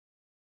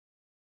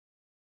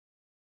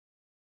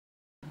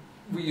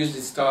We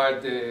usually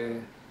start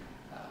in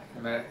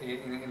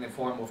the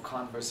form of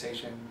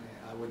conversation.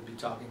 I would be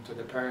talking to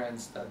the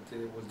parents that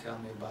will tell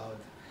me about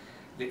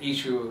the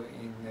issue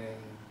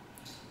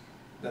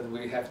that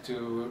we have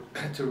to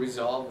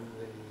resolve,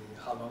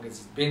 how long it's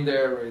been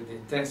there, the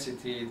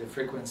intensity, the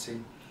frequency.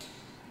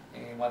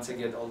 And once I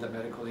get all the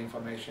medical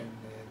information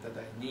that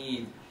I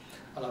need,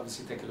 I'll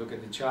obviously take a look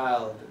at the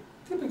child.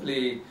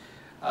 Typically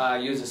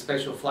use a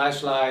special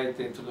flashlight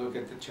to look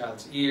at the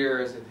child's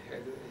ears,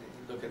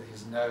 look at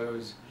his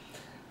nose,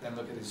 then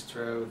look at his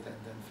throat, and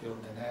then feel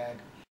the neck.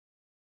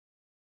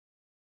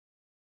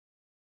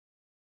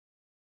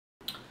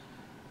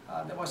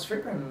 The most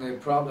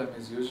frequent problem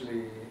is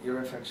usually ear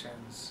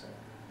infections,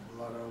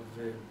 a lot of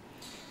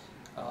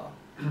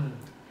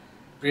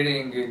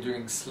breathing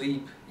during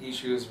sleep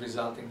issues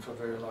resulting from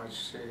very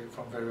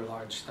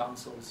large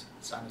tonsils,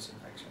 sinus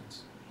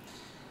infections.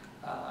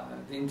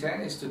 The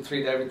intent is to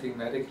treat everything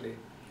medically.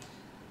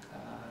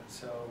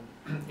 So,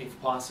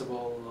 if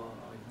possible,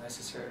 if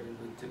necessary,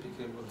 we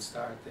typically will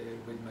start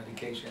with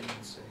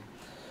medications,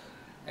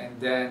 and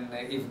then,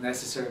 if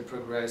necessary,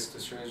 progress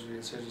to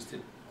surgery.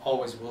 Surgery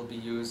always will be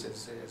used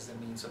as the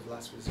means of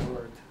last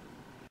resort.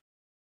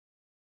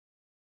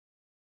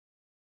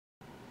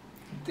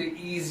 The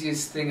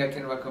easiest thing I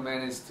can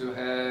recommend is to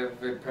have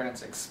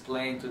parents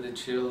explain to the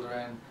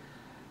children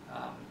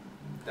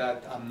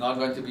that I'm not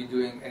going to be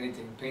doing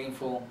anything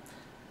painful.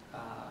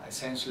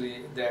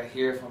 Essentially, they're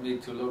here for me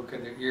to look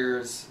at their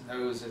ears,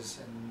 noses,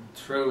 and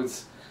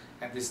throats,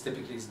 and this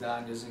typically is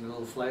done using a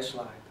little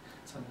flashlight.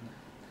 So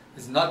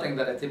there's nothing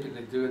that I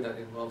typically do that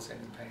involves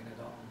any pain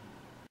at all.